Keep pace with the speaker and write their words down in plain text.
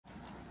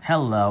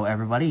Hello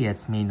everybody,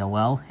 it's me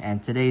Noel,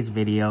 and today's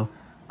video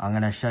I'm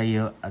going to show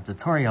you a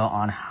tutorial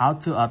on how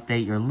to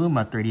update your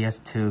Luma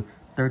 3DS to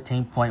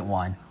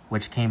 13.1,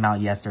 which came out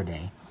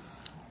yesterday.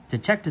 To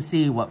check to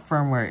see what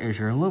firmware is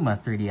your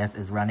Luma 3DS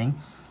is running,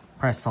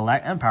 press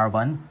select and power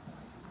button,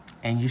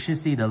 and you should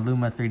see the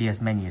Luma 3DS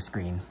menu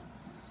screen.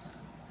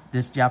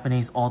 This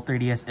Japanese old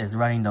 3DS is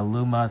running the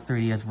Luma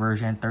 3DS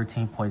version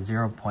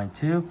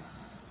 13.0.2,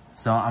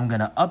 so I'm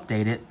going to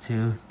update it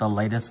to the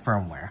latest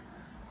firmware.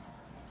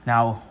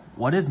 Now,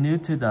 what is new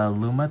to the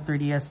Luma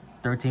 3DS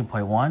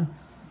 13.1?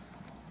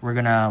 We're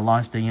going to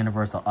launch the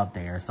Universal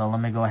Updater. So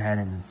let me go ahead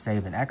and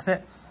save and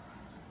exit.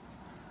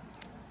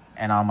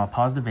 And I'm going to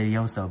pause the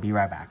video, so be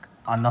right back.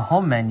 On the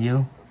home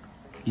menu,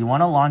 you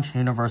want to launch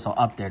Universal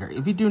Updater.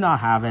 If you do not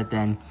have it,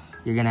 then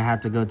you're going to have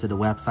to go to the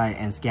website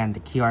and scan the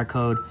QR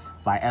code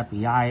by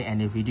FBI.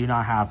 And if you do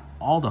not have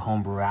all the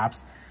homebrew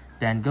apps,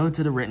 then go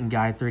to the written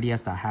guide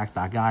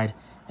 3ds.hacks.guide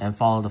and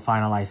follow the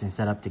finalizing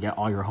setup to get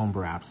all your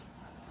homebrew apps.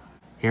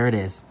 Here it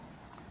is.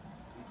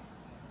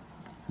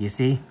 You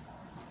see?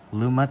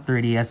 Luma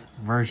 3DS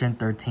version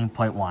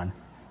 13.1.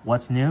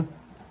 What's new?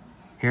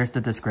 Here's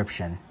the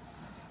description.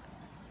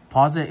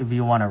 Pause it if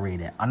you want to read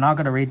it. I'm not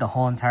going to read the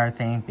whole entire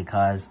thing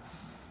because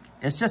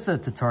it's just a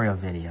tutorial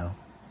video.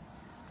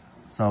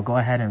 So go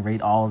ahead and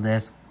read all of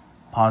this.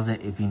 Pause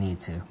it if you need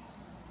to.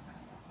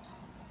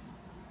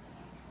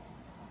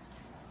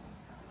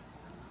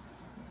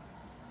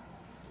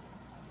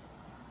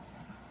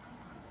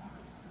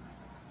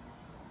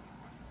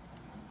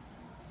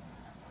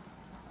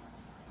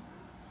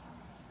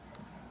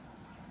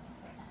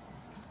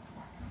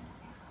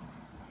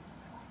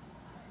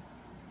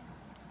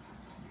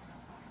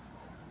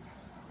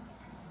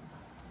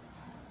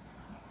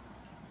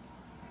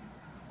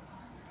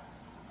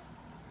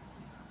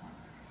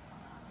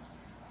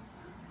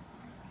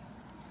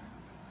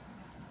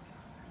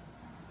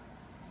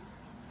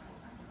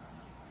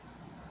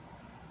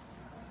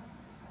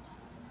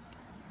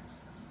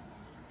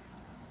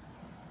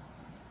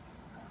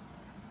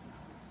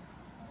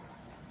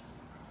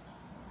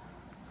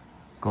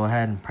 Go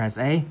ahead and press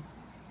A.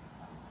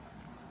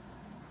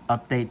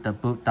 Update the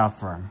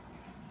boot.firm.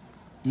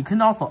 You can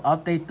also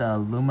update the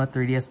Luma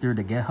 3DS through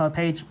the GitHub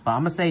page, but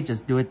I'm going to say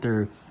just do it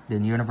through the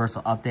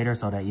Universal Updater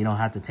so that you don't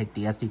have to take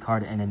the SD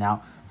card in and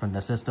out from the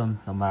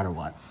system no matter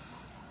what.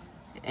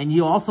 And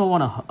you also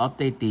want to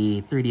update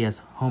the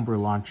 3DS Homebrew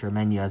Launcher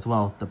menu as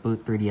well, the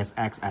Boot 3DS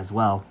X as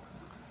well.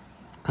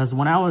 Because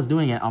when I was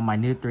doing it on my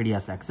new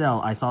 3DS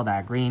XL, I saw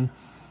that green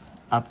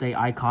update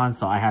icon,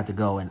 so I had to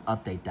go and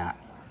update that.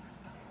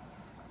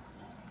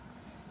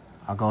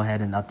 I'll go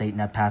ahead and update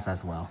NetPass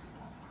as well.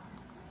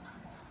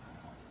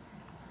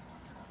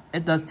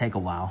 It does take a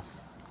while.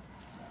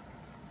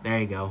 There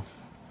you go.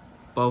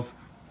 Both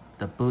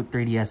the Boot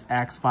 3DS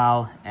X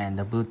file and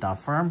the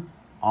boot.firm,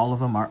 all of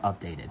them are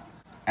updated.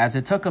 As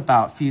it took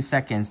about a few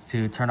seconds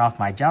to turn off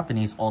my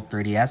Japanese old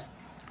 3DS,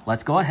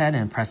 let's go ahead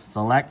and press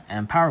select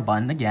and power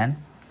button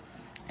again.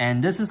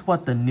 And this is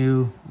what the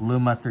new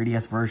Luma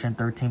 3DS version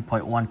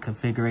 13.1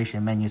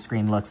 configuration menu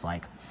screen looks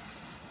like.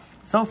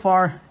 So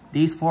far,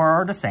 these four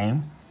are the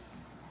same.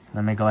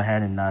 Let me go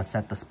ahead and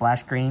set the splash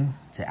screen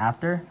to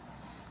after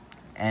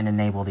and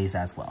enable these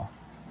as well.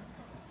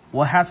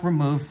 What has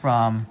removed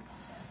from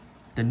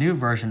the new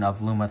version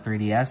of Luma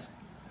 3DS,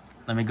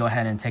 let me go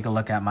ahead and take a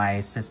look at my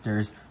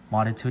sister's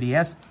modded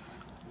 2DS.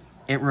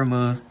 It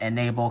removes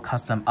enable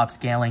custom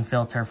upscaling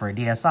filter for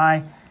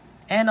DSi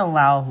and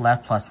allow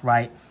left plus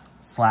right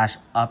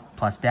 / up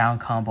plus down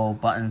combo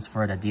buttons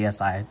for the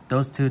DSi.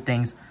 Those two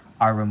things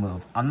are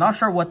removed. I'm not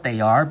sure what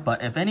they are,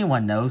 but if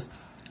anyone knows,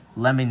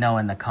 let me know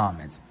in the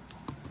comments.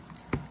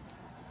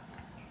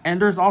 And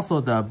there's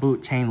also the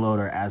boot chain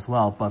loader as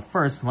well, but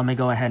first let me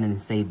go ahead and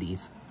save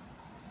these.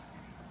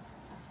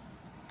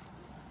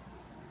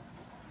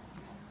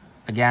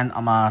 Again,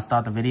 I'm gonna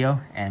start the video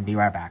and be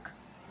right back.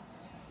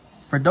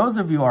 For those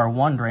of you who are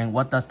wondering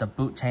what does the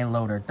boot chain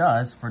loader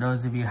does, for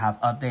those of you who have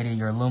updated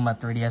your Luma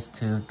 3DS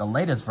to the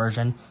latest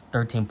version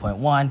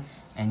 13.1,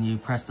 and you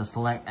press the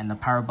select and the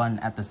power button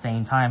at the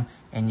same time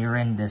and you're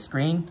in this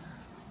screen,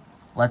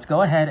 let's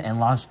go ahead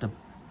and launch the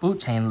boot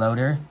chain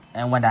loader.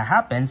 And when that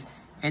happens,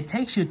 it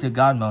takes you to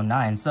God Mode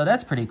 9, so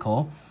that's pretty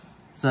cool,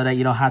 so that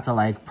you don't have to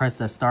like press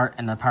the start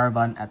and the power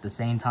button at the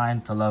same time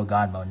to load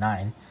God Mode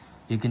 9.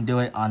 You can do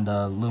it on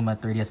the Luma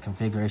 3DS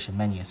configuration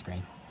menu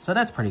screen, so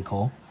that's pretty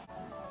cool.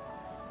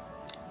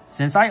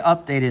 Since I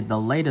updated the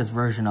latest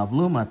version of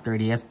Luma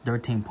 3DS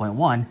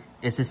 13.1,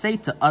 is it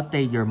safe to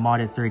update your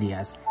modded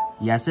 3DS?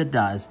 Yes, it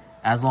does.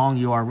 As long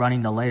as you are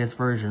running the latest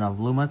version of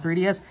Luma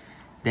 3DS,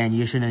 then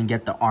you shouldn't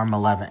get the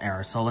ARM11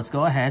 error. So let's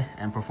go ahead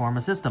and perform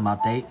a system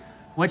update,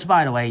 which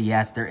by the way,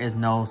 yes, there is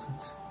no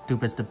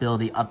stupid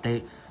stability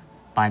update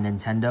by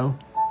Nintendo.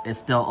 It's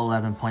still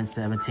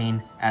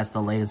 11.17 as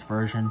the latest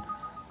version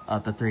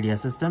of the 3DS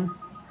system.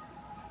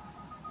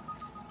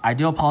 I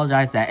do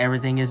apologize that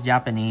everything is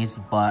Japanese,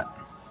 but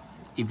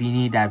if you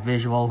need that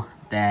visual,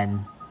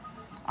 then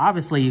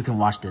obviously you can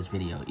watch this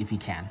video if you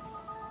can.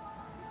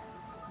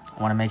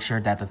 I want to make sure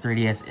that the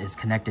 3DS is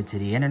connected to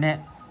the internet.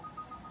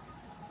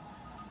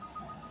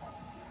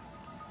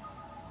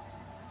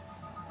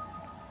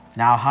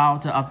 Now, how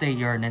to update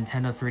your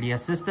Nintendo 3DS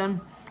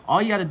system?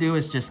 All you gotta do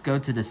is just go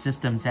to the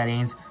system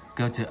settings,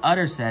 go to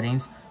other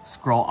settings,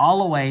 scroll all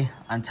the way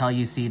until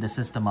you see the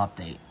system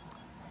update.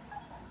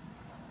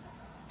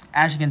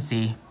 As you can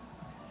see,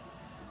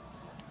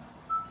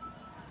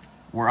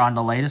 we're on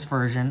the latest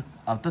version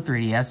of the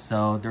 3DS,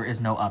 so there is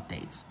no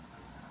updates.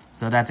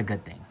 So that's a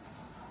good thing.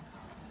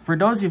 For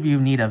those of you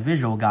who need a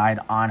visual guide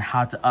on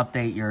how to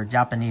update your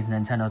Japanese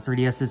Nintendo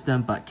 3DS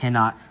system but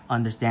cannot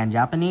understand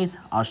Japanese,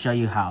 I'll show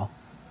you how.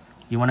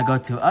 You want to go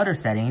to other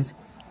settings,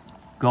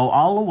 go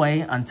all the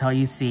way until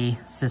you see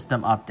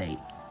system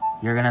update.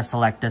 You're going to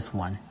select this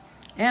one.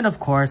 And of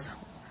course,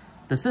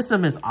 the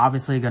system is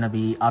obviously going to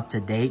be up to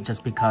date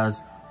just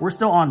because we're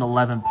still on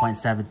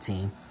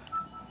 11.17.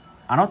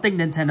 I don't think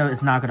Nintendo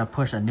is not going to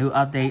push a new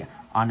update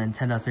on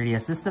Nintendo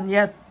 3DS system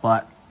yet,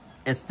 but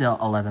it's still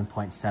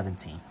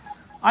 11.17.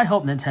 I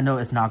hope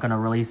Nintendo is not going to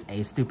release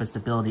a stupid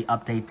stability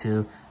update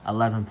to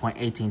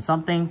 11.18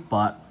 something,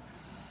 but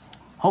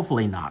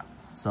hopefully not.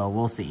 So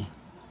we'll see.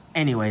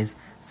 Anyways,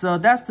 so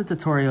that's the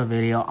tutorial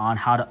video on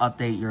how to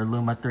update your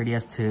Luma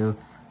 3DS to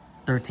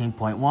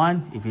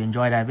 13.1. If you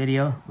enjoyed that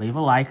video, leave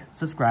a like,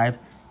 subscribe,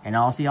 and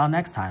I'll see y'all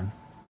next time.